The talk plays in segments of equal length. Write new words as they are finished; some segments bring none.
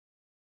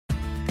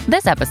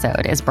This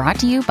episode is brought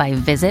to you by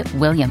Visit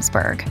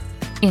Williamsburg.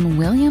 In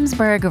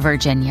Williamsburg,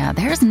 Virginia,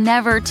 there's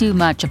never too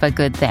much of a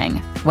good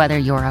thing. Whether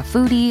you're a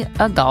foodie,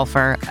 a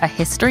golfer, a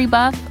history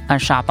buff, a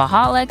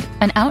shopaholic,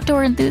 an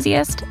outdoor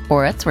enthusiast,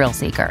 or a thrill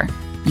seeker,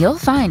 you'll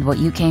find what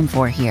you came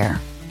for here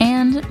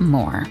and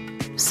more.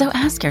 So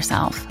ask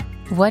yourself,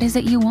 what is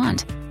it you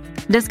want?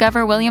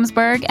 Discover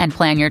Williamsburg and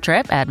plan your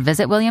trip at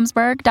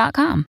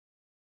visitwilliamsburg.com.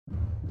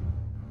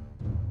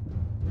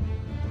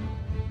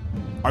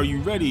 Are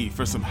you ready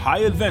for some high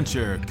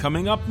adventure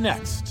coming up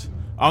next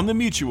on the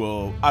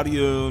Mutual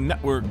Audio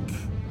Network?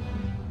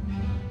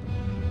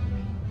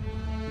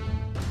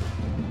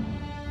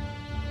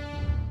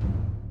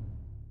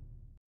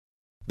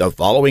 The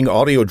following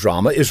audio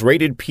drama is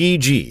rated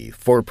PG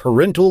for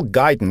parental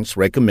guidance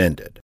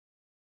recommended.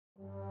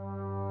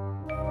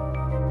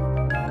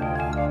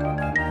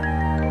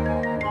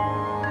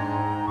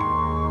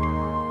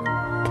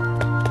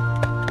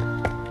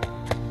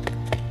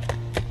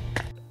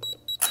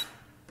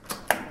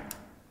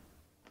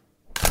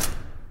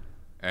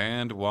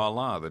 And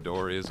voila, the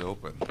door is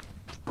open.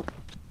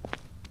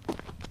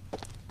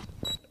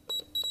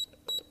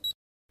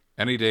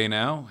 Any day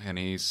now,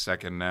 any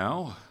second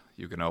now,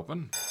 you can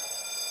open.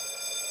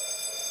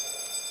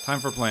 Time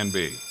for Plan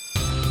B.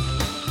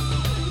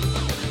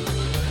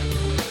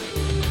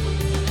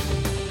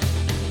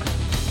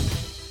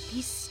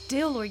 Be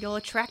still or you'll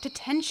attract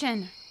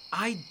attention.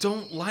 I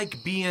don't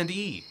like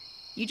B&E.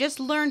 You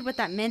just learned what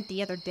that meant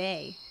the other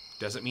day.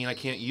 Doesn't mean I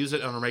can't use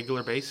it on a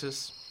regular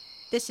basis.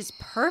 This is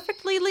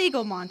perfectly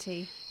legal,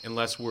 Monty.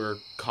 Unless we're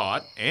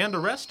caught and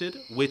arrested,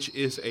 which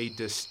is a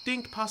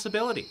distinct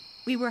possibility.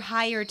 We were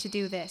hired to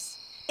do this.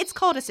 It's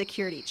called a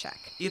security check.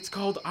 It's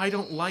called I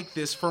don't like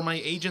this for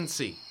my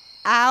agency.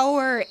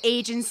 Our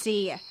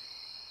agency.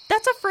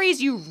 That's a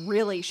phrase you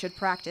really should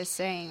practice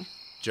saying.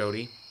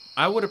 Jody,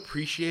 I would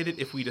appreciate it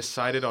if we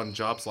decided on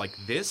jobs like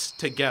this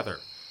together.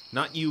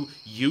 Not you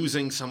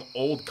using some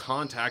old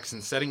contacts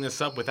and setting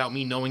this up without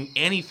me knowing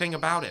anything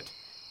about it.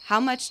 How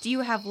much do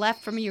you have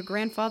left from your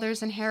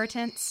grandfather's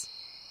inheritance?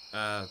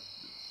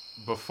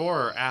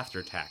 Before or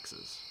after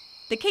taxes?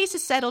 The case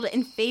is settled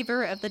in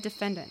favor of the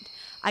defendant.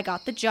 I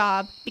got the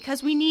job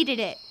because we needed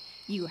it.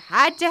 You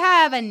had to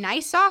have a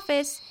nice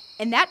office,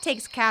 and that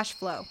takes cash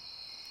flow.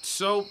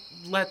 So,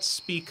 let's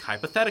speak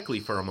hypothetically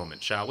for a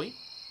moment, shall we?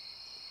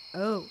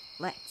 Oh,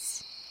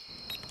 let's.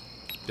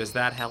 Does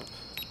that help?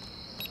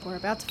 We're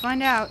about to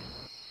find out.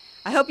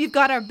 I hope you've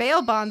got our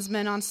bail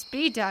bondsman on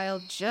speed dial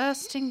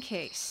just in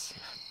case.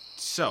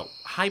 So,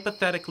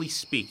 hypothetically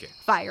speaking.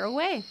 Fire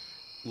away.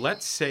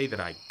 Let's say that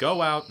I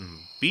go out and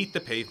beat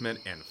the pavement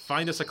and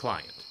find us a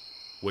client.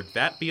 Would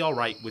that be all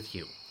right with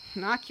you?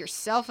 Knock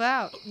yourself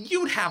out.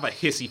 You'd have a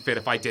hissy fit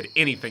if I did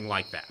anything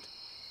like that.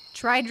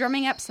 Try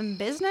drumming up some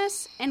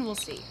business, and we'll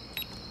see.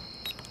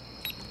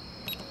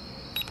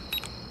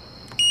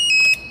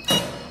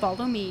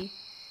 Follow me.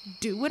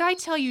 Do what I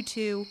tell you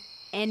to,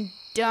 and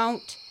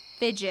don't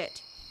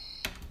fidget.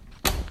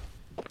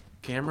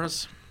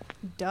 Cameras?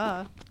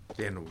 Duh.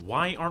 Then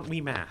why aren't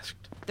we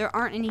masked? There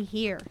aren't any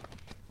here.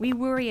 We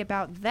worry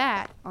about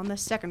that on the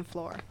second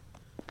floor.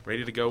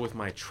 Ready to go with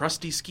my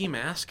trusty ski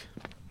mask?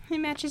 It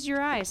matches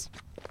your eyes.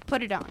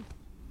 Put it on.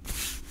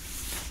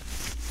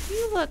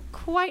 You look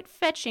quite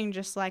fetching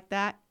just like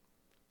that.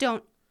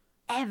 Don't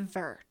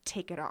ever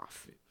take it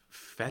off.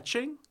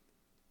 Fetching?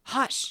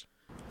 Hush.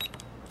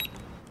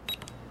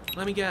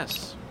 Let me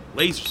guess.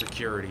 Laser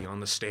security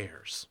on the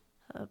stairs.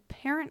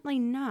 Apparently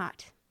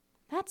not.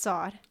 That's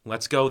odd.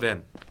 Let's go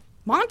then.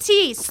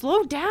 Monty,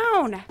 slow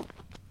down.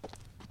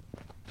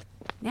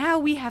 Now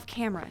we have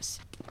cameras.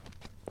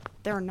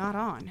 They're not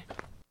on.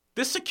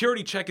 This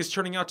security check is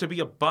turning out to be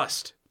a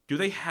bust. Do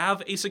they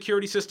have a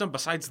security system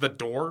besides the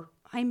door?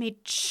 I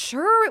made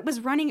sure it was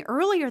running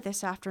earlier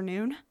this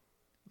afternoon.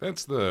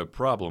 That's the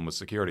problem with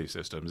security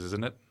systems,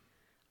 isn't it?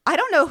 I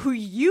don't know who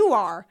you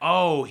are.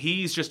 Oh,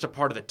 he's just a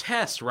part of the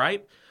test,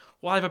 right?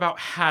 Well, I've about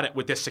had it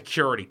with this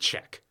security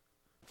check.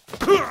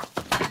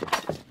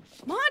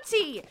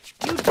 Monty,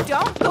 you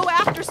don't go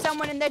after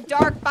someone in the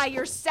dark by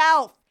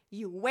yourself.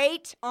 You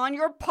wait on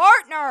your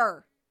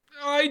partner.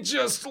 I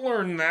just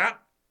learned that.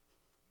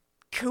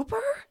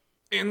 Cooper?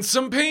 In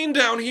some pain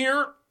down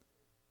here.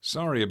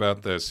 Sorry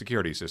about the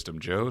security system,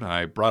 Jode.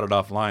 I brought it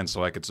offline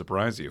so I could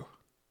surprise you.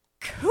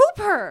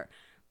 Cooper!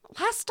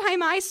 Last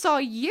time I saw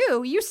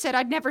you, you said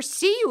I'd never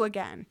see you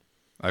again.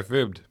 I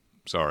fibbed.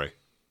 Sorry.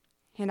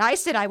 And I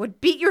said I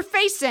would beat your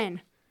face in.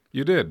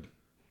 You did.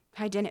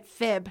 I didn't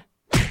fib.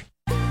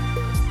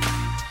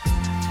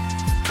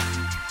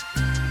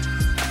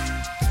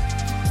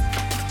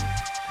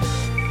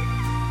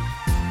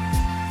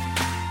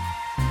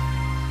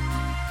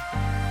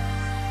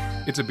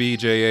 It's a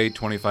BJA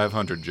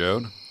 2500,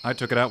 Jode. I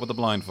took it out with a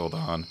blindfold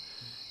on.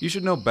 You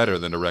should know better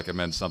than to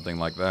recommend something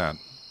like that.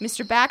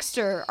 Mr.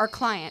 Baxter, our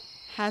client,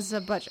 has a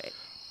budget.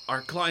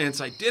 Our client's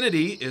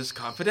identity is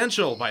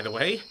confidential, by the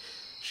way.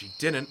 She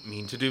didn't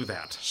mean to do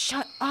that.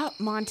 Shut up,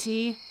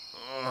 Monty.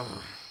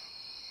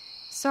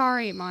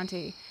 Sorry,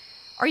 Monty.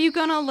 Are you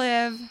gonna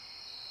live?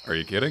 Are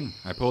you kidding?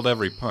 I pulled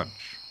every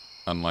punch.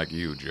 Unlike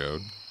you,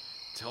 Jode.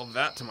 Tell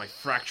that to my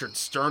fractured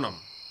sternum.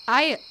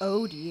 I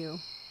owed you.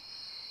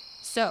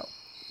 So,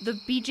 the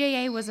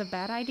BJA was a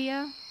bad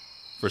idea?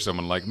 For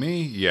someone like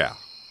me, yeah.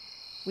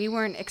 We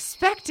weren't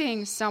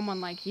expecting someone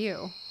like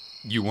you.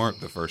 You weren't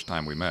the first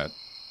time we met.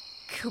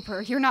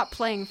 Cooper, you're not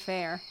playing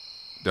fair.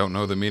 Don't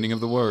know the meaning of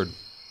the word.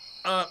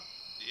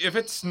 If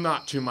it's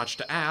not too much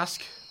to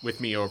ask, with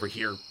me over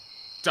here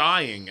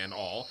dying and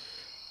all,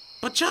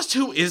 but just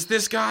who is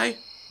this guy?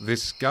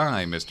 This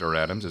guy, Mr.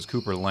 Adams, is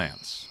Cooper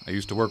Lance. I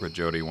used to work with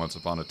Jody once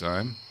upon a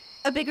time.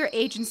 A bigger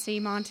agency,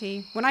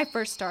 Monty, when I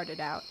first started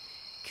out.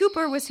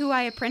 Cooper was who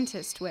I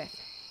apprenticed with.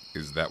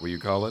 Is that what you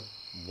call it?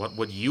 What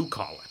would you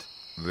call it?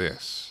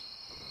 This.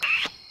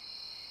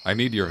 I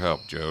need your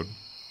help, Jode.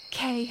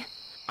 Kay.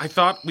 I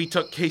thought we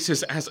took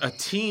cases as a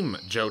team,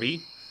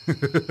 Jody.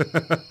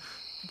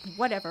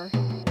 Whatever.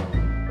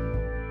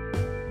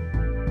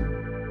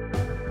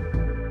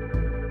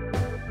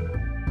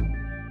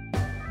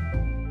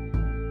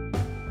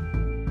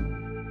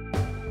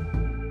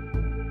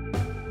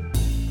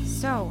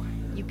 So,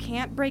 you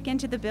can't break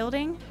into the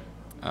building?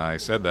 I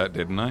said that,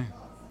 didn't I?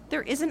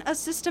 There isn't a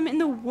system in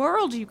the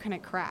world you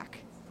couldn't crack.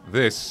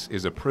 This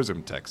is a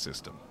Prism Tech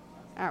system.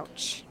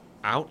 Ouch.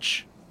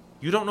 Ouch.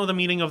 You don't know the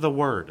meaning of the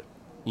word.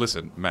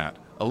 Listen, Matt,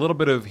 a little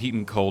bit of heat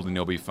and cold and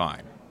you'll be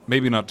fine.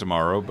 Maybe not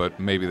tomorrow, but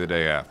maybe the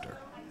day after.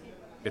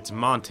 It's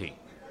Monty.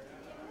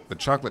 The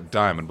chocolate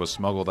diamond was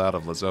smuggled out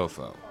of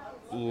Lesotho.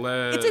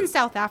 It's in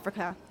South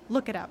Africa.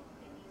 Look it up.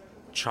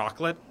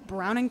 Chocolate?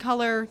 Brown in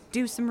color.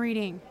 Do some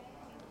reading.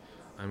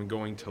 I'm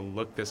going to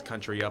look this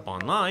country up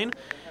online.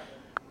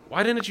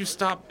 Why didn't you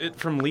stop it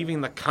from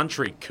leaving the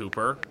country,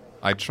 Cooper?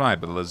 I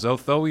tried, but the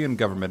Lesothoian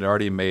government had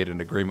already made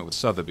an agreement with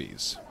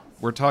Sotheby's.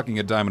 We're talking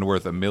a diamond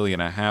worth $1.5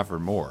 million or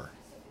more.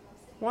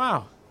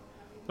 Wow.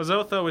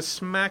 Lesotho is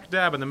smack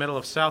dab in the middle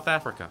of South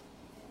Africa.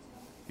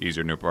 He's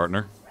your new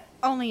partner?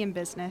 Only in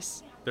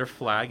business. Their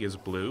flag is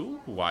blue,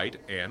 white,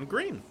 and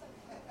green.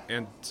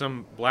 And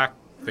some black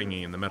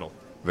thingy in the middle.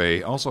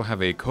 They also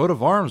have a coat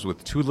of arms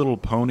with 2 little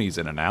ponies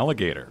and an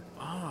alligator.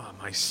 Ah,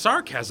 my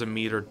sarcasm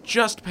meter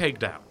just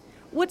pegged out.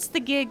 What's the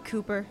gig,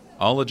 Cooper?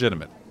 All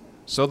legitimate.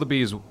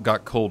 Sotheby's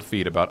got cold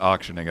feet about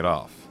auctioning it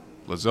off.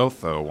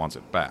 Lesotho wants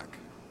it back.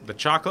 The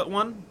chocolate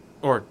one?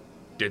 Or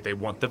did they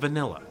want the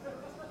vanilla?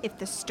 If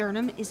the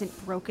sternum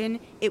isn't broken,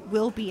 it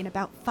will be in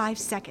about 5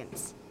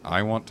 seconds.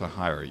 I want to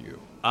hire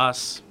you.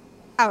 Us.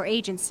 Our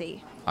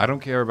agency. I don't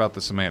care about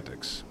the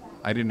semantics.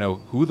 I need to know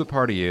who the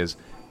party is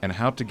and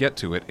how to get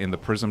to it in the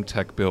Prism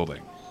Tech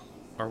building.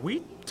 Are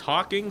we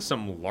talking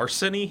some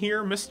larceny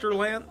here, Mr.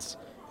 Lance?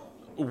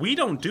 We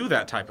don't do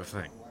that type of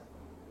thing.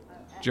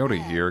 Jody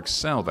here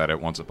excelled at it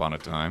once upon a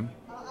time.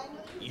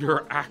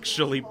 You're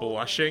actually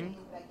blushing?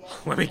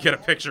 Let me get a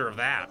picture of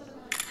that.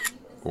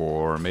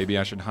 Or maybe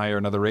I should hire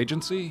another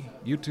agency?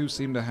 You two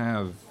seem to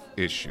have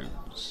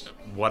issues.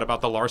 What about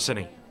the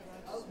larceny?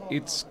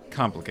 It's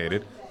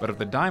complicated, but if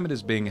the diamond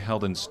is being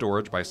held in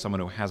storage by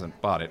someone who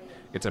hasn't bought it,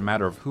 it's a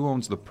matter of who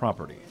owns the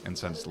property. And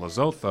since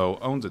Lesotho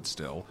owns it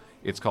still,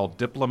 it's called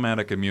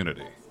diplomatic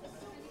immunity.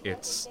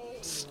 It's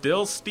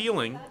still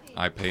stealing.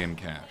 I pay in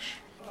cash.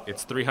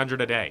 It's $300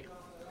 a day.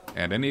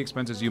 And any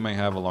expenses you may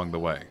have along the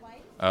way.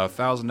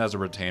 1,000 as a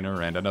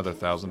retainer and another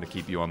 1,000 to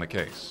keep you on the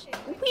case.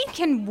 We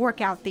can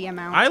work out the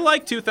amount. I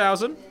like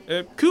 2,000.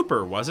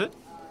 Cooper, was it?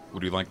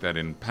 Would you like that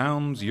in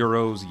pounds,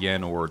 euros,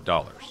 yen, or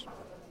dollars?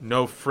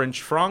 No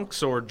French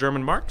francs or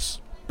German marks?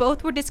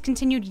 Both were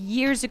discontinued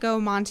years ago,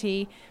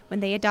 Monty,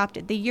 when they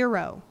adopted the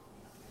euro.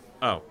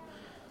 Oh.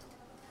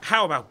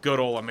 How about good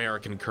old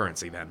American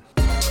currency, then?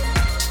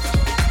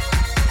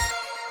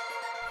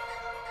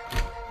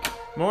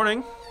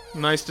 Morning.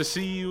 Nice to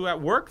see you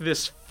at work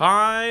this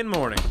fine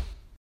morning.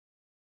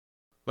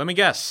 Let me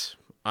guess.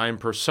 I'm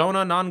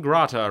persona non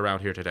grata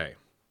around here today.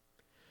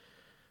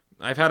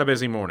 I've had a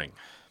busy morning.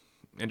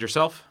 And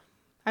yourself?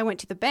 I went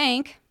to the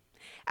bank.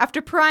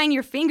 After prying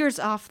your fingers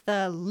off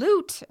the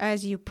loot,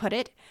 as you put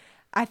it,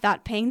 I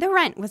thought paying the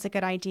rent was a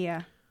good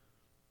idea.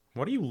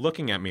 What are you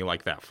looking at me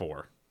like that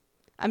for?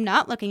 I'm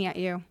not looking at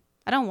you.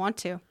 I don't want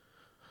to.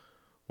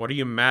 What are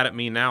you mad at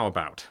me now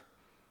about?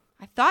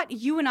 I thought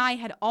you and I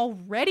had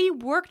already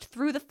worked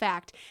through the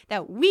fact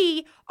that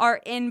we are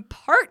in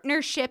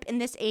partnership in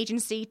this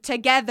agency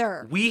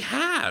together. We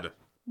had.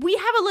 We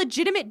have a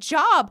legitimate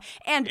job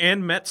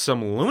And met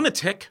some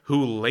lunatic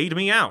who laid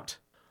me out.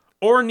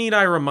 Or need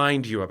I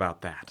remind you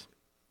about that?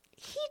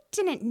 He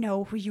didn't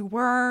know who you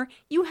were.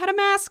 You had a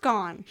mask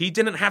on. He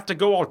didn't have to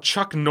go all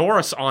Chuck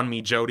Norris on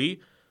me, Jody.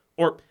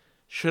 Or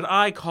should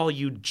I call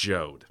you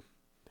Jode?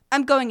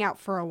 I'm going out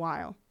for a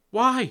while.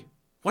 Why?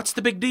 What's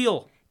the big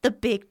deal? The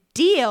big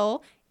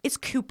deal is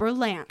Cooper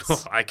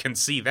Lance. I can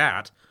see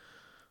that.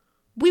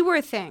 We were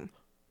a thing.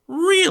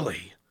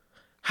 Really?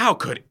 How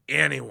could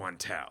anyone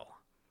tell?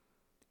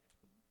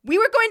 We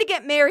were going to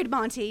get married,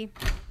 Monty.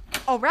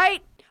 All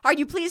right. Are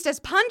you pleased as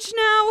punch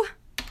now?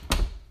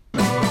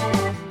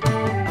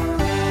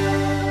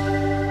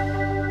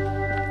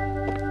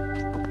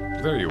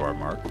 There you are,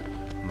 Mark.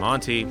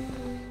 Monty.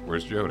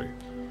 Where's Jody?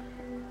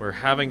 We're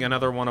having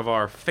another one of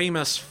our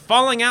famous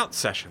falling out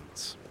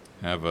sessions.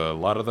 Have a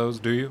lot of those,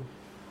 do you?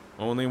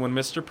 Only when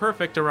Mr.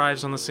 Perfect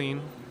arrives on the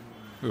scene.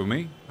 Who,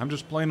 me? I'm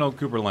just plain old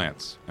Cooper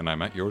Lance, and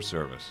I'm at your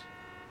service.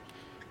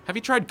 Have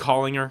you tried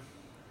calling her?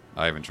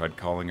 I haven't tried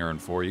calling her in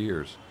 4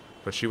 years.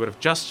 But she would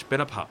have just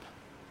been a pup.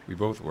 We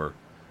both were.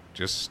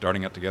 Just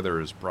starting out together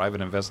as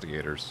private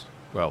investigators.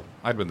 Well,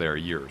 I'd been there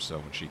a year or so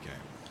when she came.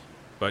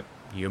 But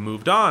you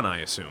moved on, I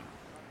assume.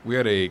 We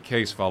had a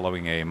case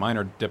following a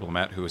minor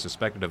diplomat who was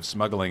suspected of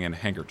smuggling in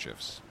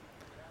handkerchiefs.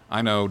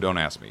 I know, don't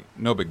ask me.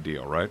 No big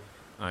deal, right?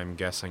 I'm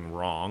guessing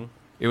wrong.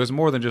 It was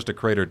more than just a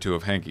crate or two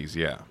of hankies,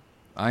 yeah.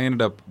 I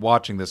ended up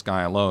watching this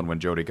guy alone when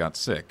Jody got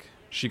sick.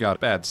 She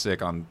got bad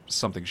sick on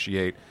something she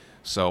ate,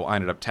 so I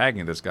ended up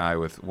tagging this guy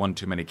with one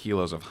too many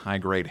kilos of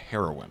high-grade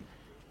heroin.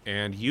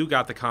 And you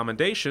got the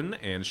commendation,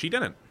 and she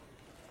didn't.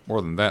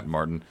 More than that,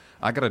 Martin.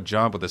 I got a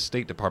job with the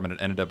State Department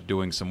and ended up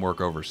doing some work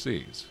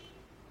overseas.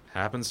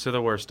 Happens to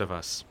the worst of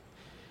us.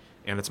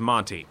 And it's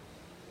Monty.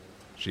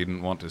 She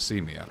didn't want to see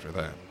me after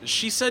that.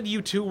 She said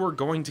you two were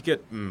going to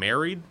get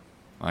married?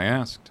 I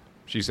asked.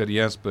 She said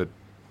yes, but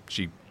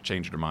she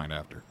changed her mind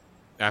after.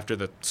 After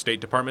the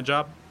State Department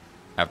job?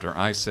 After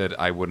I said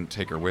I wouldn't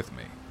take her with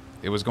me.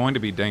 It was going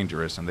to be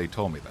dangerous, and they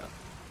told me that.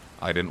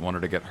 I didn't want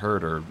her to get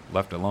hurt or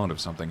left alone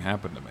if something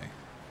happened to me.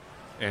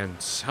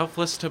 And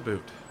selfless to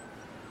boot.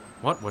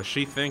 What was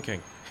she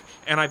thinking?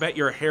 And I bet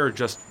your hair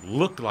just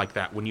looked like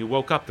that when you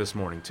woke up this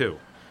morning, too.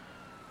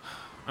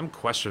 I'm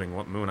questioning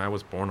what moon I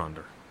was born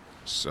under.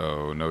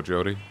 So, no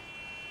Jody?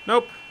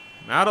 Nope,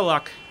 out of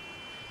luck.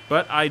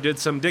 But I did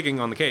some digging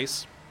on the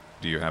case.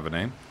 Do you have a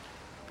name?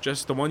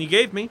 Just the one you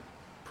gave me,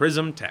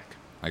 Prism Tech.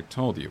 I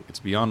told you,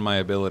 it's beyond my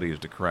abilities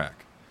to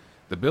crack.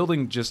 The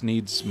building just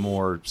needs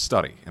more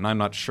study, and I'm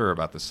not sure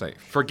about the safe.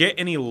 Forget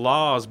any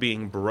laws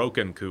being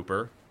broken,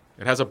 Cooper.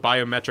 It has a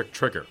biometric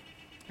trigger.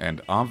 And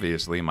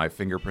obviously my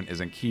fingerprint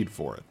isn't keyed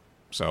for it.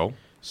 So?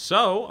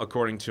 So,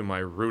 according to my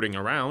rooting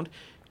around,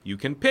 you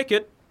can pick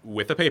it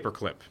with a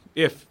paperclip,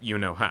 if you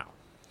know how.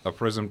 A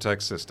Prism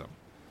Tech system.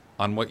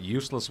 On what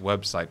useless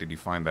website did you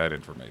find that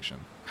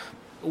information?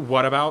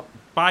 What about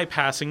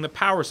bypassing the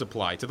power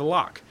supply to the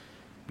lock?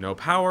 No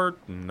power,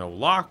 no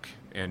lock,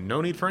 and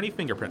no need for any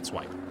fingerprint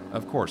swipe.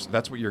 Of course,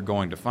 that's what you're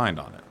going to find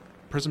on it.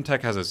 Prism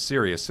Tech has a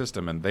serious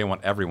system and they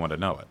want everyone to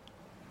know it.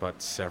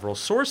 But several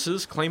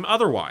sources claim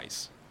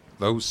otherwise.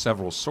 Those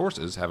several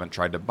sources haven't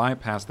tried to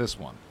bypass this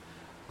one.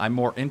 I'm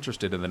more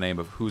interested in the name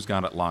of who's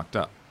got it locked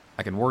up.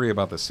 I can worry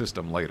about the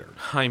system later.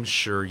 I'm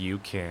sure you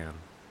can.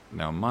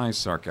 Now my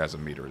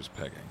sarcasm meter is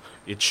pegging.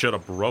 It should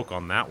have broke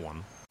on that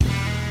one.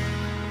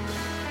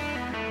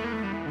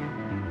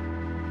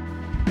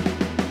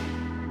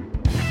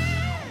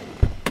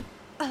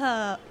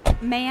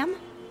 Ma'am?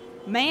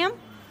 Ma'am?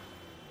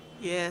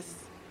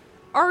 Yes.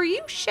 Are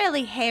you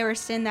Shelly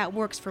Harrison that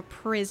works for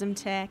Prism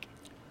Tech?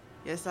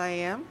 Yes, I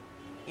am.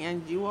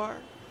 And you are?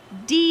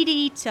 Dee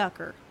Dee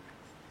Tucker.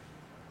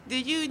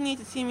 Did you need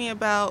to see me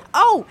about...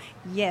 Oh,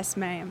 yes,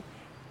 ma'am.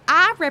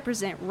 I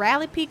represent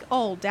Rally Peak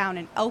Old down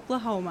in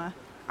Oklahoma.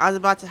 I was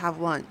about to have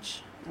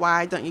lunch.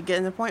 Why don't you get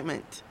an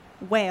appointment?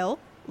 Well,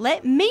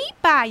 let me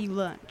buy you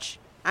lunch.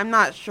 I'm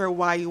not sure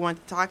why you want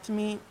to talk to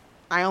me.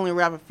 I only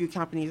rep a few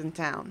companies in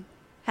town.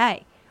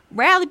 Hey,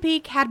 Rally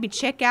Peak had me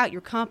check out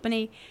your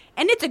company,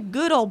 and it's a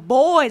good old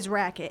boys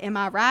racket, am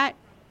I right?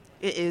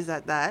 It is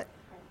at that.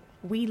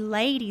 We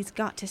ladies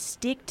got to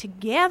stick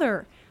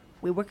together.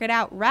 We work it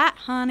out right,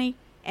 honey,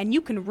 and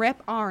you can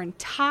rep our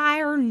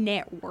entire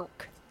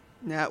network.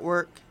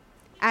 Network?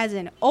 As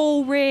in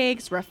oil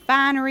rigs,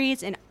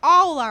 refineries, and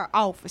all our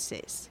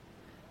offices.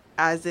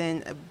 As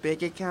in a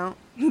big account?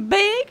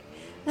 Big?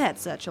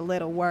 That's such a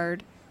little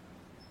word.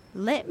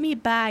 Let me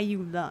buy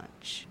you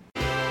lunch.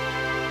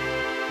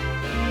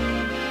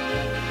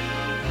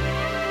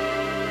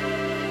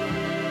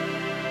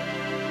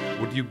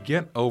 Would you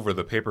get over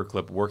the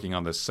paperclip working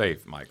on the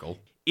safe, Michael?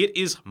 It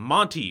is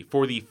Monty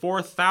for the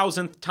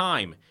 4,000th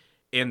time.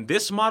 And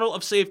this model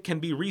of safe can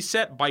be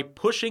reset by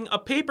pushing a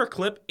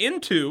paperclip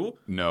into...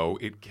 No,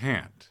 it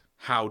can't.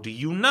 How do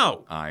you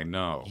know? I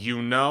know.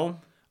 You know?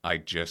 I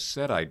just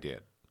said I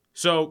did.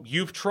 So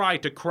you've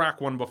tried to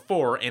crack one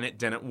before and it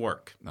didn't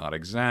work. Not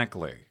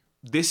exactly.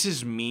 This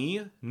is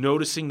me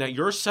noticing that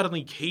you're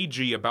suddenly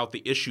cagey about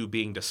the issue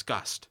being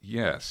discussed.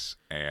 Yes,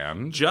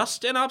 and?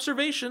 Just an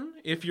observation.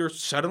 If you're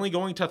suddenly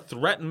going to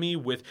threaten me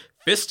with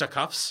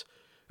fisticuffs...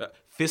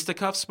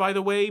 fisticuffs, by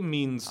the way,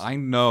 means... I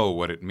know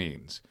what it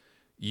means.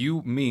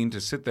 You mean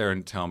to sit there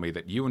and tell me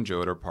that you and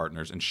Jode are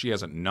partners and she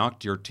hasn't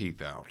knocked your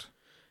teeth out.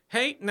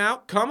 Hey,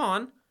 now, come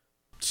on.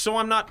 So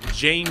I'm not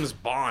James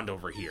Bond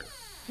over here.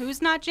 Who's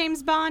not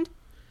James Bond?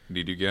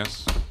 Need you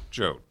guess?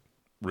 Jode.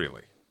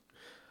 Really.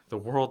 The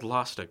world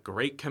lost a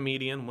great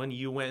comedian when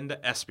you went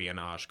into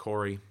espionage,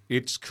 Corey.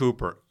 It's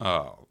Cooper.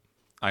 Oh,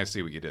 I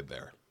see what you did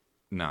there.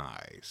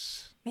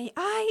 Nice. May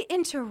I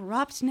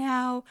interrupt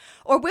now?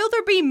 Or will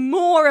there be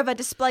more of a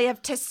display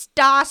of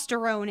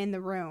testosterone in the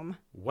room?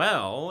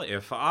 Well,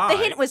 if The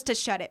hint was to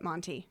shut it,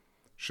 Monty.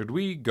 Should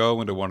we go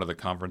into one of the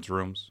conference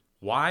rooms?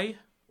 Why?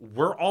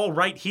 We're all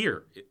right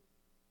here.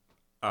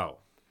 Oh.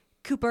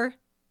 Cooper,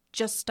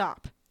 just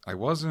stop. I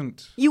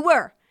wasn't... You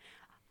were.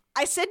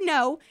 I said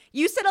no.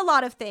 You said a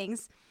lot of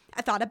things.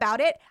 I thought about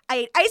it. I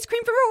ate ice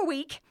cream for a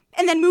week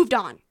and then moved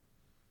on.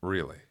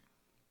 Really?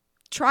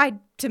 Tried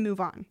to move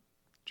on.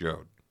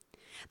 Jode.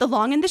 The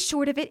long and the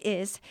short of it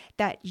is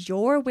that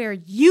you're where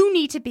you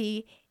need to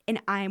be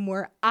and I'm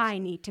where I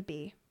need to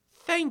be.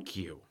 Thank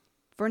you.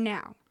 For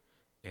now.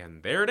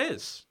 And there it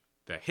is.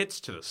 The hits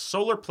to the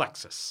solar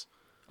plexus.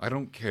 I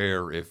don't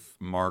care if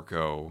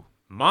Marco...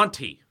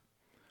 Monty.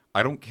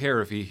 I don't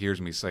care if he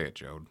hears me say it,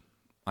 Jode.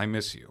 I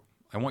miss you.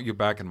 I want you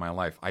back in my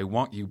life. I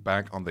want you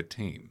back on the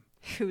team.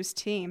 Whose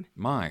team?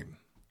 Mine.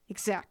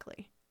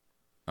 Exactly.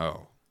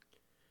 Oh.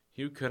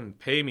 You couldn't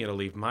pay me to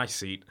leave my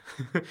seat.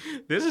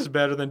 This is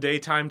better than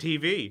daytime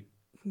TV.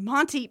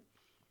 Monty.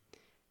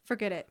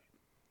 Forget it.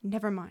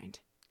 Never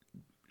mind.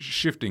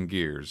 Shifting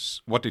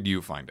gears, what did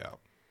you find out?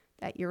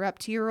 That you're up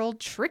to your old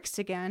tricks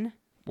again.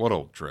 What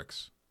old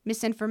tricks?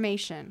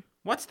 Misinformation.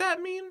 What's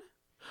that mean?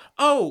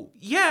 Oh,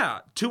 yeah.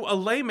 To a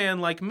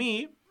layman like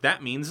me,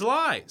 that means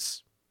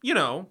lies. You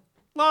know,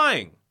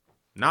 lying.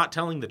 Not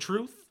telling the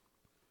truth.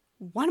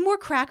 One more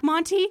crack,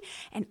 Monty,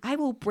 and I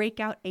will break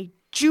out a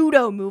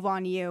judo move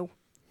on you.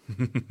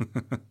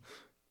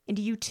 And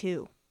you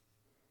too.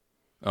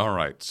 All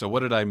right, so what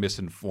did I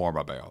misinform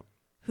about?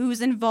 Who's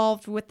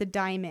involved with the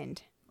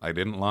diamond? I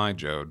didn't lie,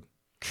 Jode.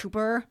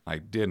 Cooper. I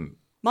didn't.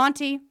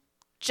 Monty,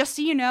 just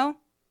so you know,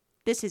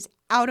 this is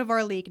out of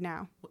our league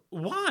now.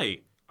 Why?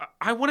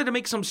 I wanted to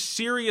make some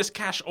serious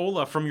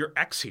cashola from your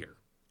ex here.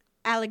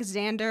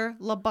 Alexander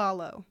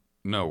Laballo.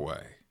 No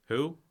way.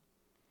 Who?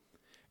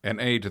 An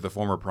aide to the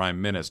former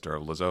Prime Minister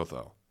of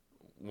Lesotho.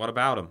 What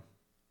about him?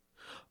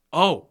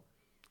 Oh,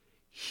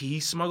 he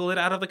smuggled it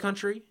out of the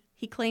country?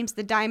 He claims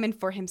the diamond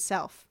for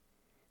himself.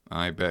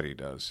 I bet he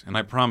does. And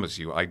I promise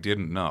you, I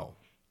didn't know.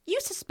 You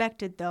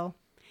suspected, though.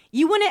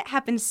 You wouldn't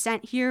have been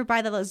sent here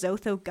by the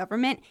Lesotho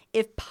government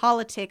if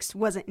politics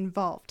wasn't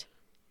involved.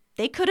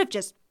 They could have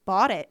just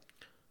bought it.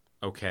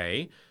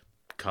 Okay,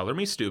 color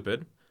me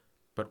stupid,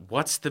 but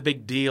what's the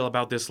big deal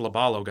about this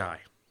Laballo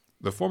guy?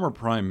 The former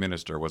Prime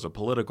Minister was a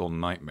political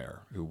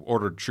nightmare who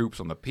ordered troops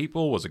on the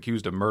people, was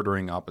accused of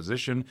murdering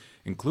opposition,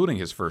 including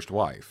his first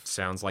wife.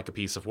 Sounds like a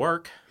piece of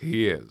work.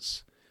 He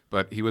is.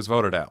 But he was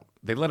voted out.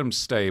 They let him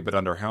stay, but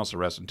under house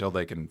arrest until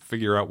they can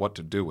figure out what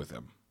to do with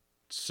him.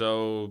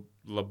 So,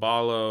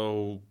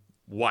 Laballo,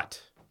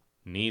 what?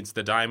 Needs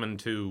the diamond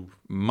to...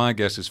 My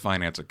guess is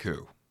finance a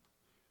coup.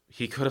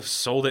 He could have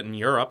sold it in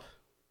Europe.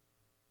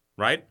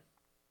 Right?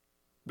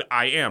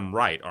 I am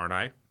right, aren't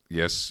I?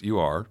 Yes, you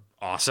are.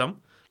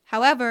 Awesome.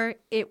 However,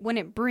 it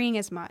wouldn't bring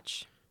as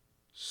much.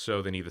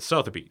 So they need the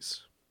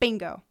Sotheby's.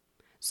 Bingo.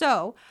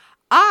 So,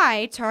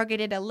 I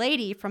targeted a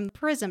lady from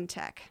Prism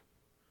Tech.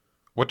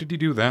 What did you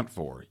do that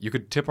for? You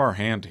could tip our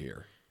hand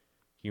here.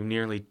 You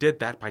nearly did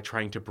that by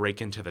trying to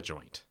break into the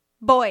joint.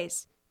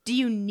 Boys, do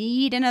you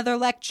need another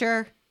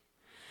lecture?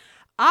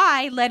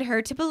 I led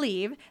her to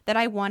believe that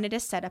I wanted to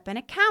set up an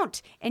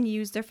account and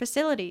use their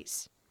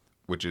facilities.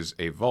 Which is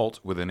a vault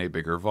within a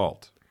bigger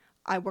vault.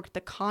 I worked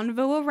the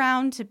convo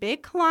around to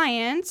big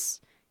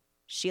clients.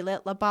 She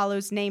let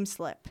Laballo's name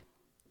slip.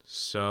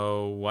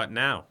 So, what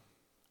now?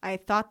 I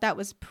thought that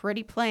was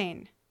pretty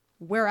plain.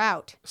 We're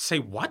out. Say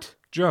what?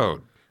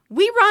 Jode.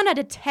 We run a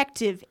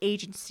detective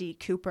agency,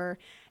 Cooper,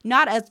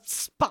 not a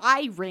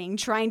spy ring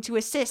trying to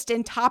assist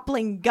in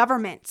toppling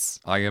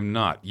governments. I am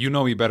not. You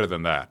know me better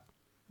than that.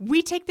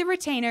 We take the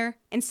retainer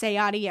and say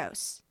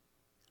adios.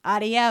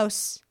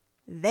 Adios.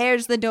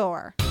 There's the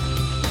door.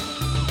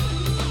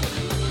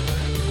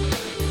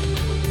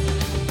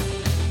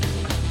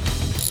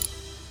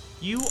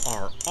 You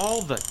are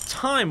all the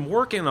time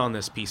working on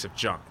this piece of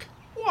junk.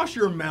 Wash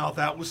your mouth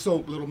out with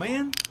soap, little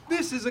man.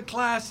 This is a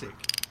classic.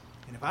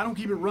 And if I don't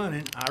keep it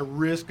running, I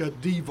risk a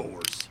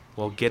divorce.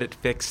 Well, get it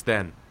fixed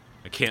then.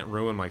 I can't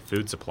ruin my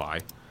food supply.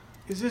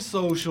 Is this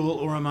social,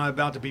 or am I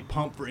about to be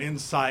pumped for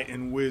insight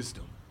and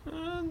wisdom?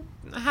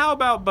 How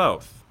about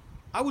both?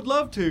 I would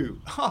love to.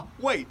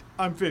 Wait,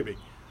 I'm fibbing.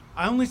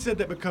 I only said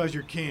that because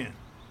you're kin.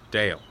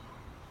 Dale.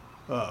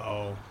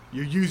 Uh-oh,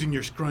 you're using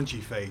your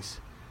scrunchy face.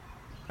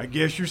 I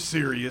guess you're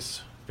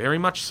serious. Very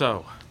much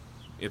so.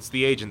 It's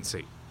the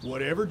agency.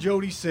 Whatever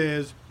Jody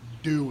says,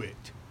 do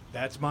it.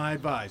 That's my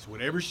advice.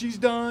 Whatever she's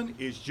done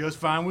is just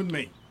fine with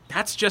me.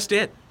 That's just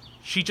it.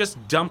 She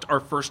just dumped our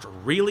first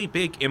really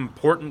big,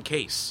 important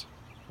case.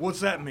 What's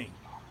that mean?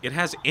 It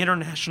has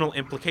international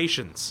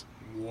implications.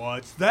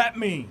 What's that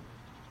mean?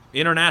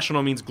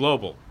 International means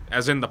global,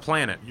 as in the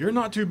planet. You're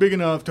not too big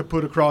enough to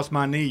put across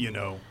my knee, you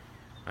know.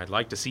 I'd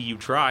like to see you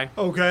try.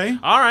 Okay.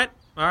 All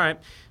right.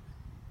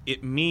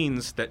 It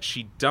means that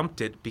she dumped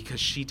it because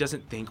she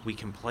doesn't think we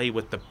can play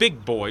with the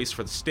big boys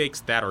for the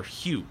stakes that are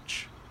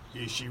huge.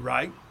 Is she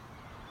right?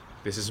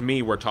 This is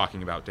me we're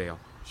talking about, Dale.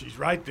 She's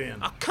right then.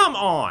 Oh, come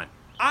on!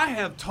 I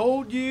have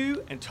told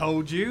you,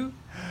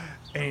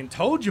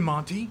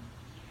 Monty,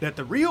 that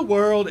the real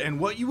world and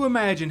what you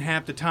imagine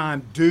half the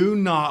time do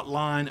not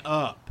line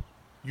up.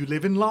 You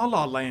live in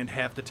la-la land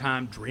half the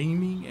time,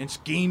 dreaming and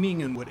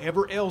scheming and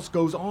whatever else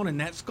goes on in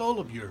that skull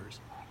of yours.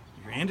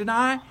 You're Strand and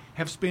I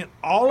have spent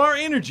all our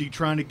energy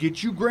trying to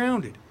get you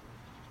grounded.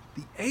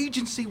 The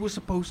agency was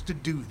supposed to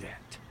do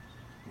that.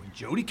 When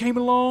Jody came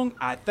along,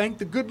 I thanked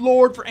the good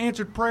Lord for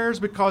answered prayers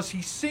because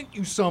he sent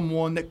you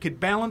someone that could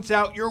balance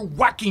out your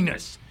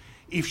wackiness.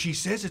 If she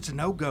says it's a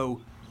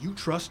no-go, you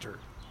trust her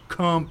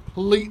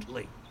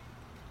completely.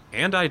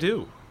 And I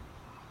do.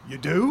 You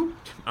do?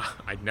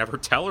 I'd never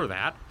tell her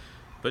that,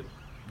 but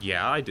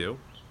yeah, I do.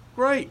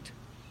 Great.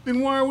 Then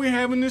why are we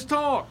having this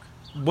talk?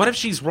 What if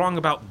she's wrong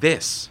about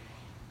this?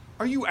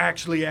 Are you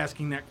actually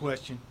asking that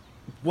question?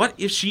 What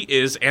if she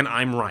is and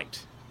I'm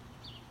right?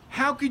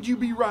 How could you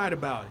be right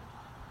about it?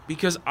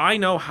 Because I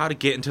know how to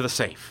get into the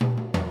safe.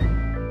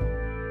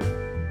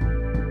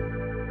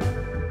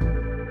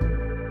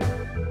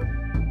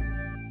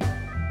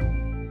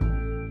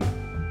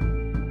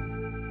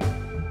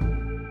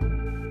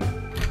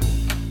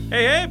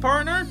 Hey,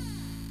 partner!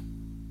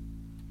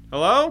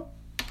 Hello?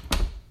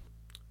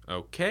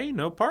 Okay,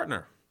 no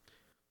partner.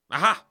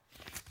 Aha!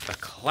 The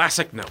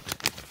classic note.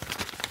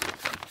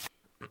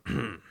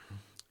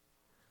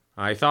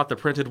 I thought the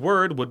printed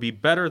word would be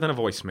better than a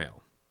voicemail.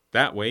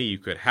 That way you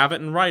could have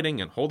it in writing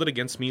and hold it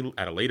against me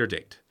at a later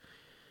date.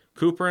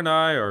 Cooper and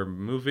I are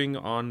moving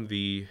on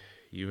the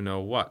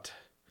you-know-what.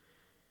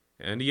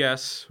 And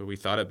yes, we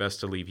thought it best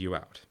to leave you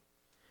out.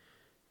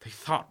 They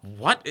thought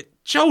what?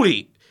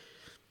 Jody!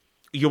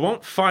 You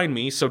won't find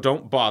me, so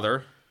don't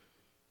bother.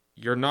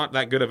 You're not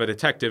that good of a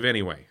detective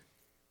anyway.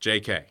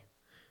 JK.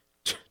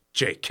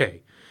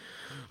 JK.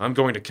 I'm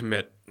going to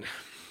commit.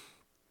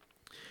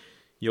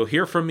 You'll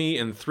hear from me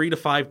in 3 to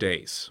 5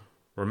 days.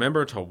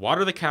 Remember to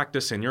water the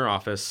cactus in your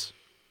office.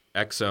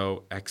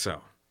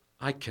 XOXO.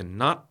 I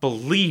cannot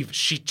believe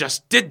she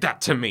just did that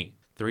to me.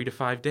 3 to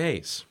 5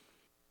 days.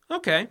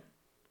 Okay.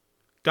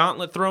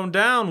 Gauntlet thrown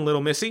down,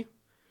 little missy.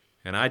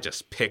 And I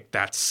just picked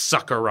that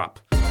sucker up.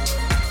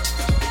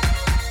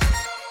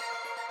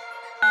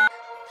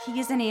 He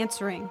isn't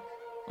answering.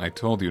 I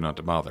told you not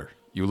to bother.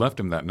 You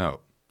left him that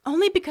note.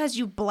 Only because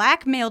you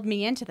blackmailed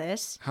me into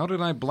this. How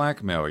did I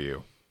blackmail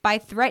you? By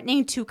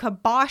threatening to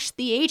kibosh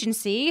the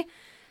agency.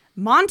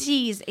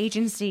 Monty's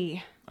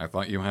agency. I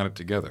thought you had it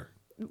together.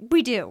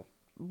 We do.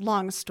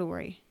 Long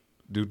story.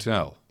 Do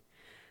tell.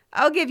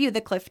 I'll give you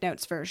the Cliff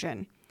Notes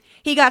version.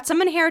 He got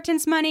some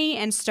inheritance money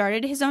and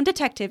started his own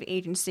detective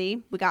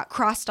agency. We got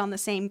crossed on the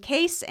same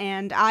case,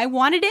 and I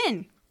wanted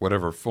in.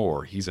 Whatever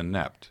for, he's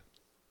inept.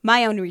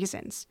 My own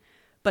reasons.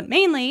 But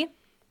mainly,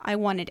 I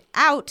wanted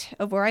out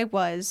of where I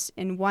was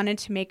and wanted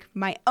to make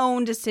my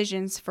own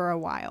decisions for a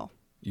while.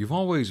 You've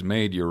always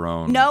made your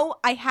own... No,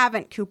 I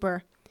haven't,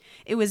 Cooper.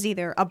 It was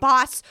either a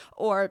boss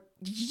or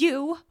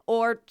you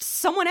or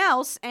someone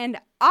else, and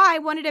I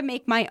wanted to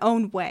make my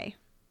own way.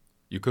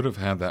 You could have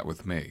had that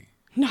with me.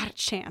 Not a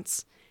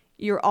chance.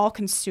 You're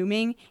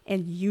all-consuming,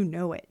 and you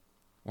know it.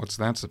 What's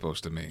that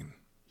supposed to mean?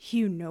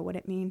 You know what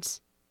it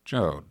means.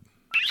 Jode.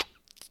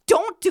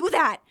 Don't do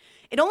that!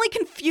 It only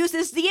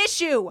confuses the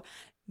issue!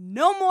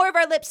 No more of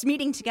our lips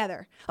meeting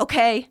together,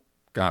 okay?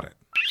 Got it.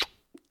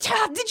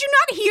 Did you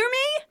not hear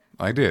me?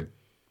 I did,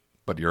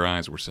 but your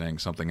eyes were saying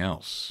something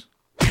else.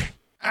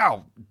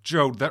 Ow!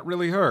 Jode, that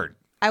really hurt.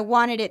 I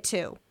wanted it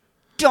to.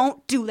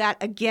 Don't do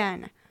that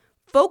again.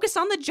 Focus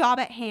on the job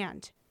at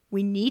hand.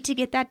 We need to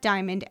get that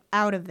diamond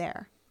out of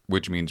there.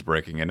 Which means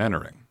breaking and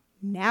entering.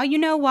 Now you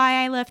know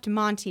why I left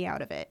Monty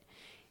out of it.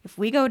 If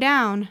we go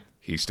down...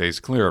 He stays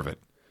clear of it.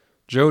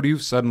 Jode,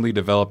 you've suddenly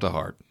developed a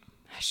heart.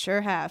 I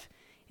sure have.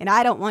 And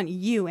I don't want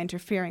you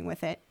interfering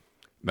with it.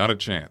 Not a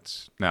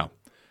chance. Now,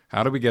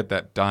 how do we get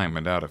that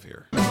diamond out of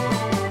here?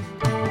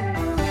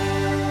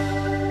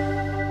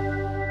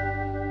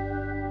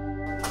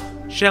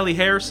 Shelley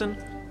Harrison?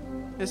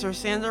 Mr.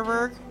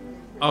 Sanderberg?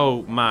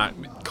 Oh,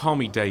 call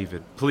me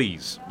David,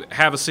 please.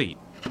 Have a seat.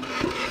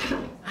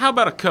 How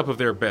about a cup of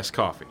their best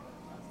coffee?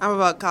 I'm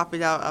about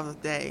coffeeed out of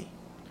the day.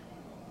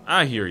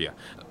 I hear ya.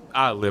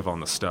 I live on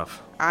the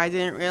stuff. I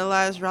didn't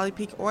realize Raleigh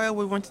Peak Oil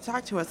would want to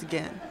talk to us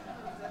again.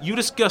 You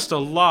discussed a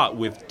lot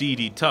with Dee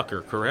Dee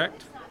Tucker,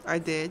 correct? I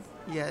did,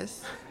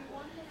 yes.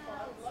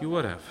 You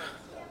would have.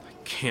 I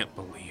can't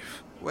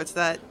believe. What's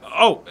that?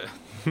 Oh,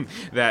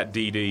 that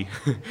Dee Dee.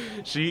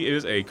 She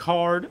is a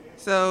card.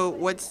 So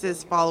what's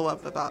this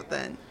follow-up about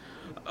then?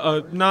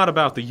 Not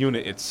about the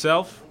unit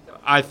itself.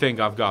 I think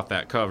I've got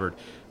that covered.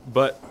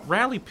 But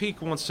Raleigh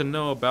Peak wants to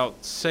know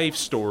about safe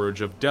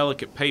storage of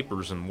delicate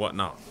papers and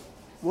whatnot.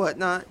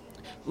 Whatnot?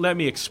 Let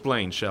me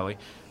explain, Shelley.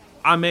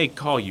 I may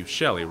call you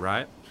Shelley,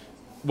 right?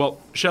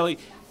 Well, Shelley,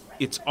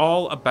 it's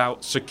all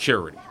about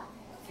security.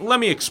 Let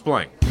me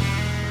explain.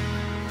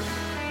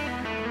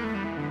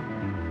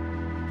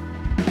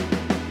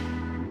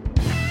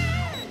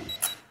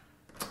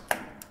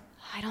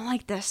 I don't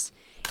like this.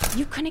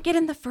 You couldn't get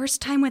in the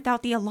first time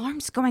without the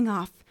alarms going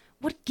off.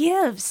 What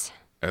gives?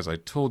 As I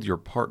told your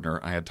partner,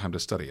 I had time to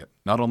study it.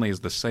 Not only is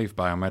the safe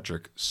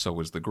biometric,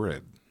 so is the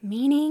grid.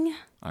 Meaning?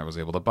 I was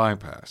able to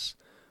bypass.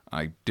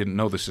 I didn't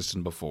know the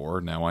system before,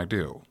 now I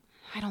do.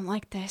 I don't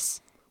like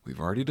this. We've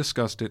already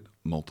discussed it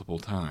multiple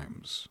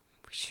times.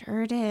 We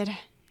sure did.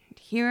 And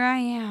here I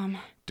am.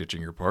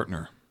 Ditching your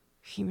partner.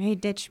 He may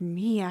ditch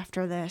me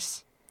after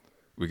this.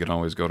 We can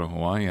always go to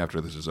Hawaii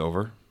after this is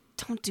over.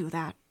 Don't do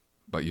that.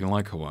 But you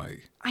like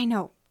Hawaii. I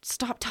know.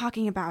 Stop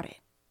talking about it.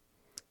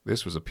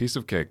 This was a piece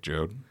of cake,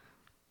 Jode.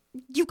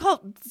 You call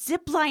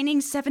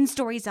ziplining 7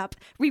 stories up,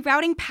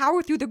 rerouting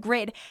power through the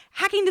grid,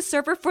 hacking the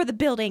server for the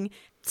building,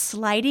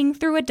 sliding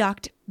through a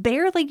duct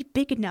barely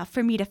big enough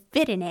for me to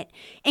fit in it,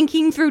 and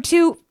keying through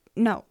 3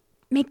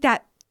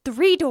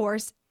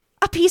 doors,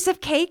 a piece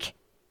of cake?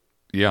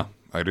 Yeah,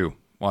 I do.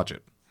 Watch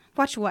it.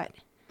 Watch what?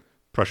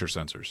 Pressure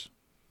sensors.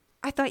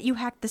 I thought you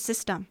hacked the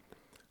system.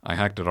 I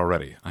hacked it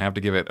already. I have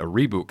to give it a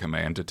reboot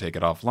command to take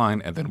it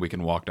offline, and then we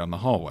can walk down the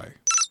hallway.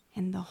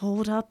 And the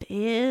holdup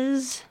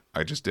is?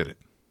 I just did it.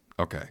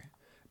 Okay.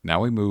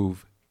 Now we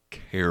move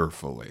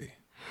carefully.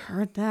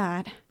 Heard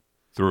that.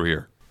 Through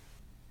here.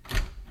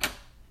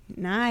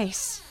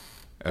 Nice.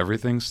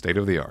 Everything's state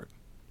of the art.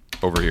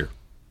 Over here.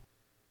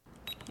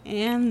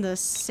 And the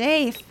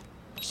safe.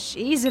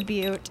 She's a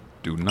beaut.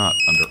 Do not,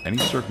 under any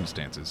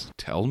circumstances,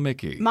 tell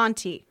Mickey.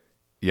 Monty.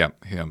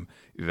 Yep, him.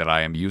 That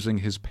I am using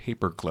his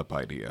paperclip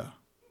idea.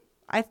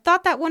 I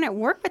thought that wouldn't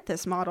work with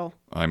this model.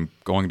 I'm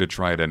going to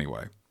try it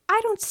anyway. I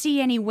don't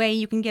see any way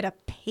you can get a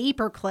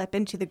paperclip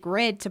into the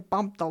grid to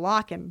bump the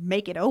lock and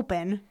make it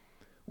open.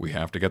 We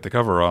have to get the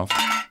cover off.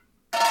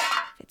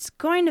 If it's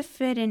going to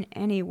fit in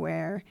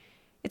anywhere,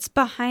 it's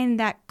behind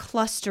that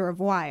cluster of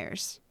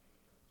wires.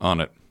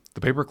 On it.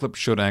 The paperclip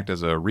should act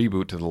as a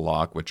reboot to the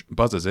lock, which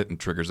buzzes it and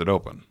triggers it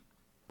open.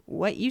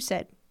 What you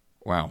said.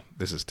 Wow,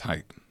 this is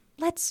tight.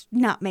 Let's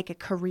not make a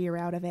career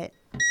out of it.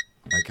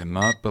 I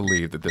cannot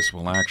believe that this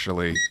will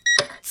actually...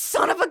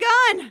 Son of a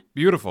gun!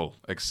 Beautiful,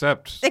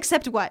 except...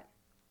 Except what?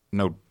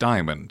 No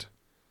diamond.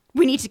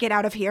 We need to get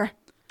out of here.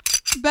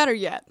 Better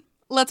yet,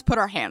 let's put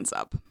our hands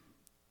up.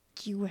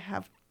 You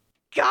have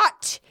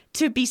got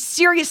to be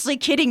seriously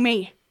kidding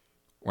me.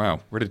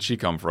 Wow, where did she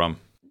come from?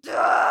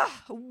 Ugh,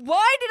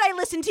 why did I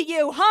listen to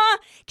you, huh?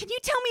 Can you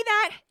tell me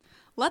that?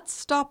 Let's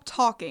stop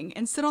talking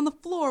and sit on the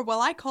floor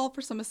while I call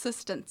for some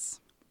assistance.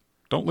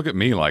 Don't look at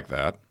me like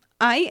that.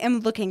 I am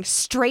looking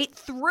straight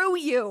through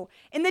you,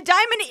 and the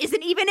diamond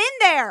isn't even in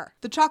there.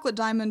 The chocolate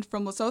diamond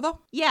from Lesotho?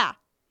 Yeah,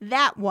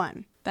 that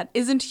one. That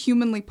isn't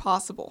humanly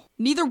possible.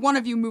 Neither one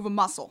of you move a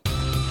muscle.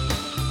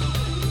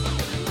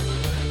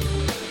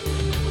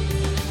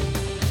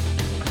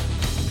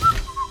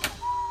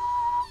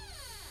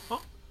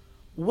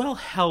 Well,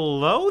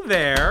 hello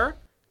there.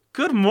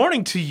 Good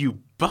morning to you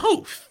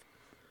both.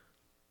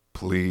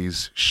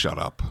 Please shut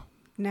up.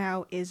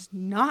 Now is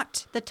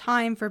not the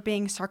time for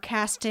being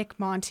sarcastic,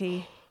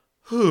 Monty.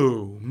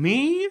 Who,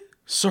 me?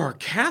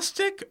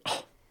 Sarcastic?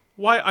 Oh,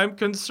 why, I'm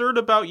concerned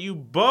about you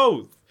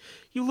both.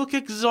 You look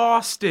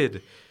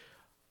exhausted.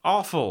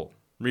 Awful,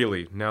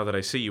 really, now that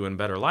I see you in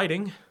better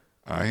lighting.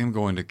 I am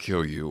going to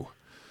kill you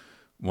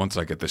once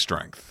I get the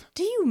strength.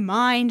 Do you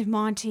mind,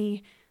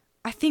 Monty?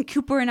 I think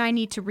Cooper and I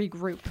need to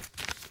regroup.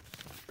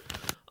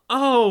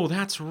 Oh,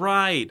 that's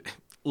right.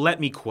 Let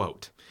me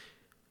quote.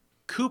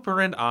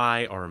 Cooper and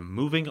I are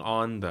moving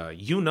on the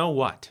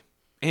you-know-what.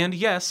 And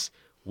yes,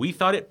 we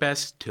thought it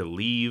best to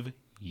leave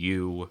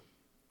you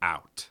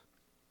out.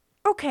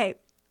 Okay,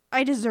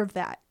 I deserve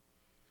that.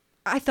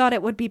 I thought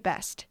it would be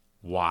best.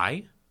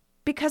 Why?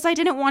 Because I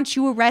didn't want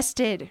you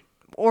arrested.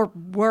 Or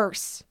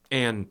worse.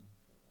 And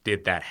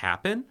did that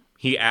happen?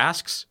 He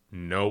asks,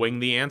 knowing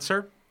the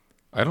answer.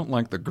 I don't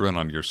like the grin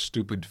on your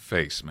stupid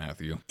face,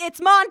 Matthew. It's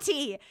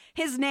Monty!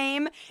 His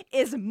name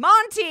is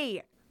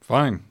Monty!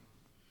 Fine.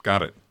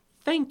 Got it.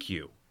 Thank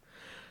you.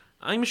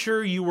 I'm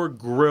sure you were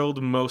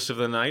grilled most of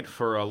the night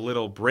for a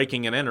little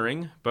breaking and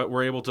entering, but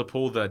were able to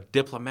pull the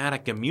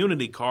diplomatic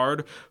immunity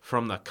card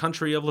from the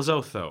country of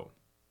Lesotho.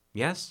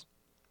 Yes?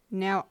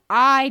 Now,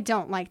 I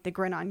don't like the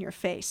grin on your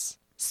face.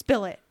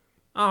 Spill it.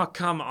 Oh,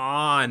 come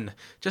on.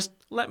 Just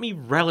let me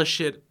relish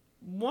it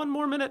one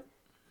more minute.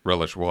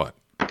 Relish what?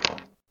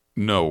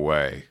 No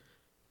way.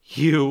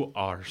 You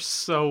are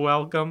so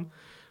welcome.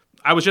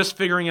 I was just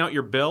figuring out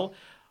your bill.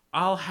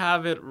 I'll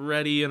have it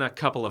ready in a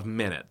couple of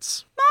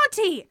minutes.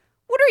 Monty,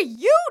 what are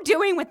you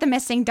doing with the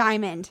missing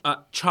diamond?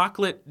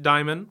 Chocolate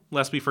diamond,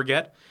 lest we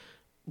forget.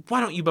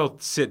 Why don't you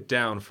both sit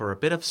down for a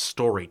bit of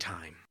story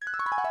time?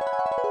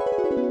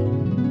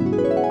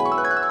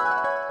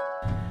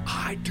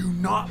 I do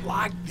not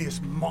like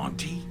this,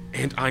 Monty.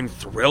 And I'm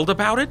thrilled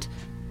about it.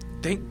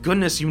 Thank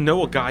goodness you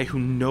know a guy who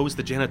knows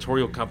the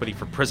janitorial company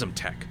for Prism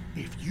Tech.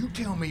 If you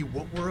tell me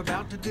what we're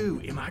about to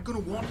do, am I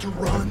going to want to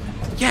run?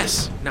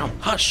 Yes! Now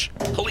hush,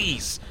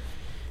 please.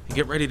 And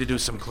get ready to do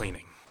some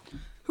cleaning.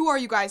 Who are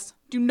you guys?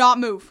 Do not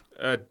move.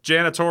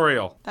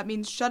 Janitorial. That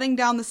means shutting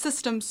down the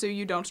system so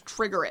you don't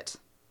trigger it.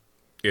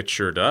 It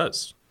sure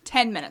does.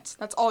 10 minutes.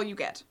 That's all you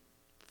get.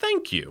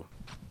 Thank you.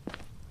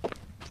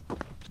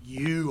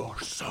 You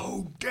are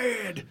so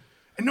dead.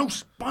 And no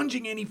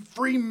sponging any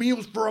free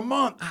meals for a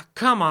month.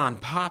 Come on,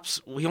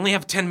 Pops. We only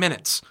have 10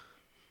 minutes.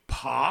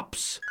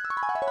 Pops?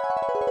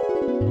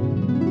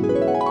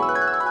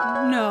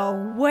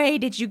 No way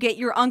did you get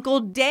your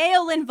Uncle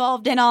Dale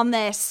involved in on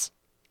this.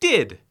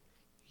 Did.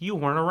 You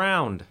weren't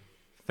around.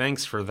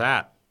 Thanks for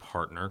that,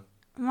 partner.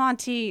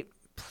 Monty,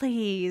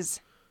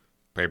 Please.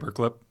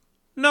 Paperclip?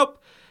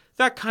 Nope.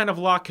 That kind of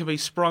lock can be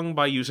sprung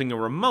by using a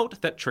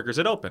remote that triggers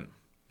it open.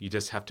 You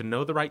just have to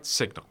know the right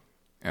signal.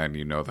 And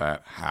you know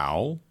that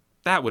how?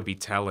 That would be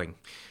telling.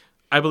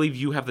 I believe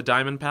you have the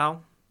diamond,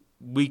 pal?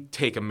 We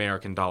take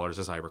American dollars,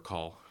 as I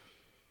recall.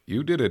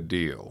 You did a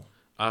deal.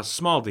 A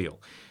small deal.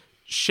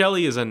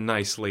 Shelley is a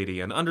nice lady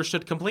and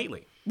understood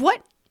completely.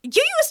 What?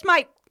 You used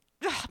my...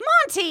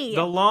 Monty!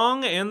 The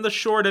long and the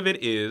short of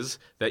it is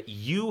that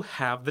you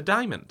have the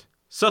diamond.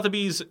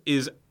 Sotheby's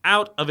is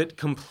out of it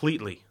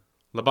completely.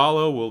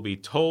 Laballo will be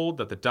told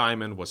that the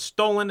diamond was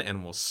stolen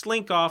and will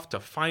slink off to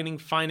finding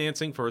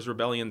financing for his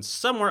rebellion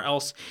somewhere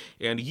else,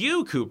 and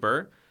you,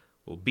 Cooper,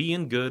 will be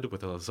in good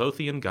with the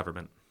Lozothian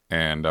government.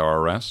 And our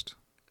arrest?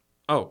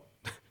 Oh,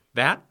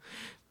 that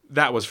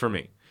was for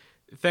me.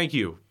 Thank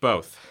you,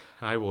 both.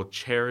 I will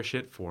cherish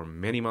it for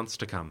many months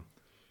to come.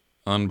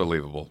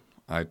 Unbelievable.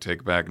 I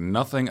take back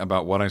nothing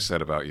about what I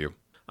said about you.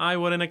 I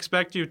wouldn't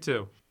expect you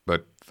to.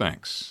 But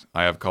thanks.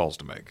 I have calls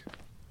to make.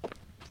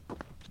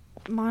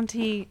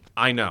 Monty...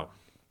 I know.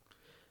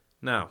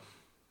 Now,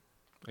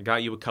 I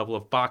got you a couple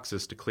of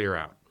boxes to clear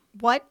out.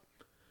 What?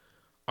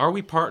 Are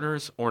we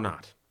partners or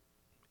not?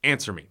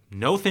 Answer me.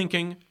 No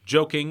thinking,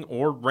 joking,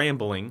 or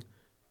rambling.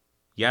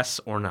 Yes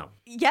or no?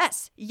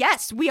 Yes,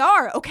 we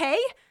are, okay?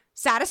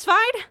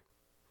 Satisfied?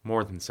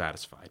 More than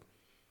satisfied.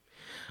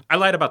 I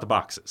lied about the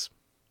boxes.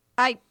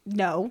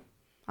 No.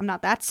 I'm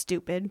not that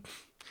stupid.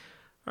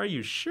 Are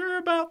you sure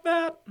about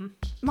that?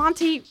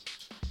 Monty,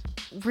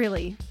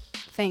 really,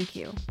 thank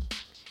you.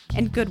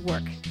 And good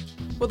work.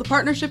 Will the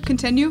partnership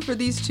continue for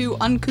these two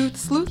uncouth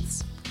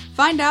sleuths?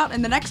 Find out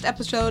in the next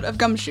episode of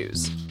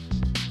Gumshoes.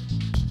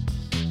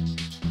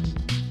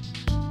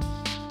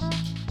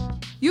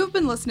 You have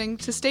been listening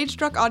to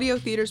Stagestruck Audio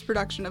Theater's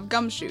production of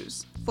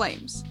Gumshoes,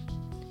 Flames.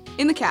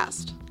 In the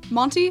cast,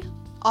 Monty,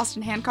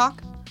 Austin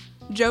Hancock,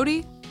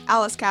 Jody,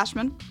 Alice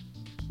Cashman,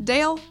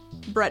 Dale,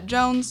 Brett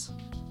Jones,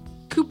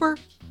 Cooper,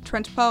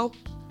 Trent Poe,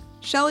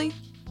 Shelley,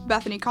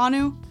 Bethany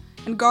Kanu,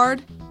 and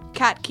Guard,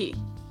 Kat Key.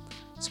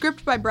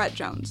 Script by Brett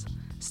Jones.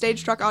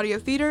 Stagestruck Audio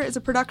Theater is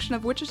a production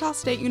of Wichita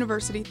State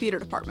University Theater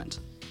Department.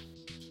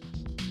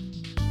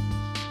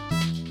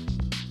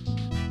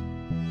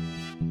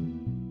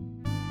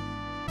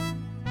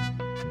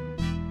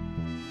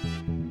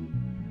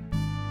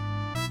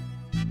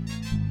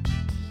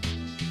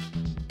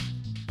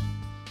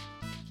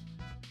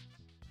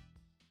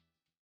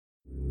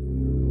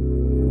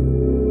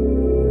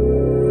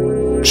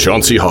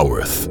 Chauncey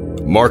Haworth,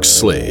 Mark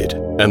Slade,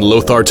 and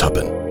Lothar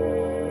Tuppen,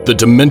 the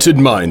demented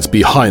minds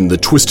behind the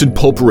Twisted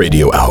Pulp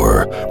Radio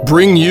Hour,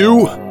 bring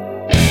you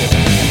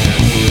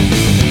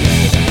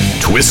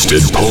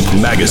Twisted Pulp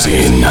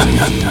Magazine.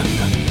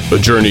 A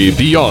journey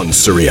beyond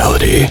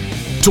surreality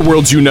to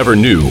worlds you never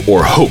knew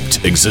or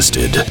hoped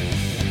existed.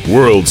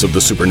 Worlds of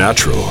the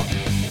supernatural.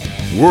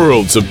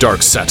 Worlds of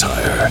dark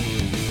satire.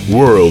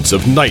 Worlds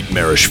of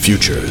nightmarish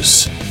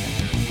futures.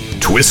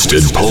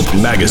 Twisted Pulp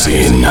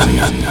Magazine.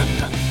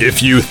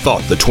 If you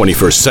thought the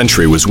 21st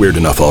century was weird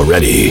enough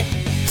already,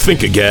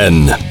 think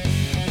again.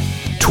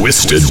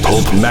 Twisted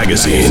Pulp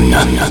Magazine.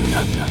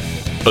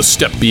 A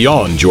step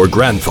beyond your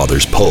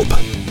grandfather's pulp.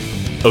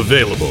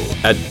 Available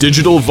at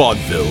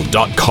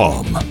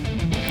digitalvaudeville.com.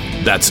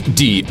 That's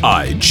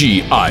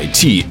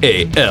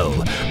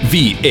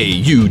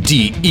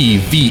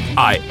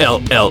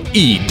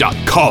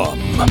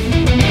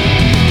digitalvaudeville.com.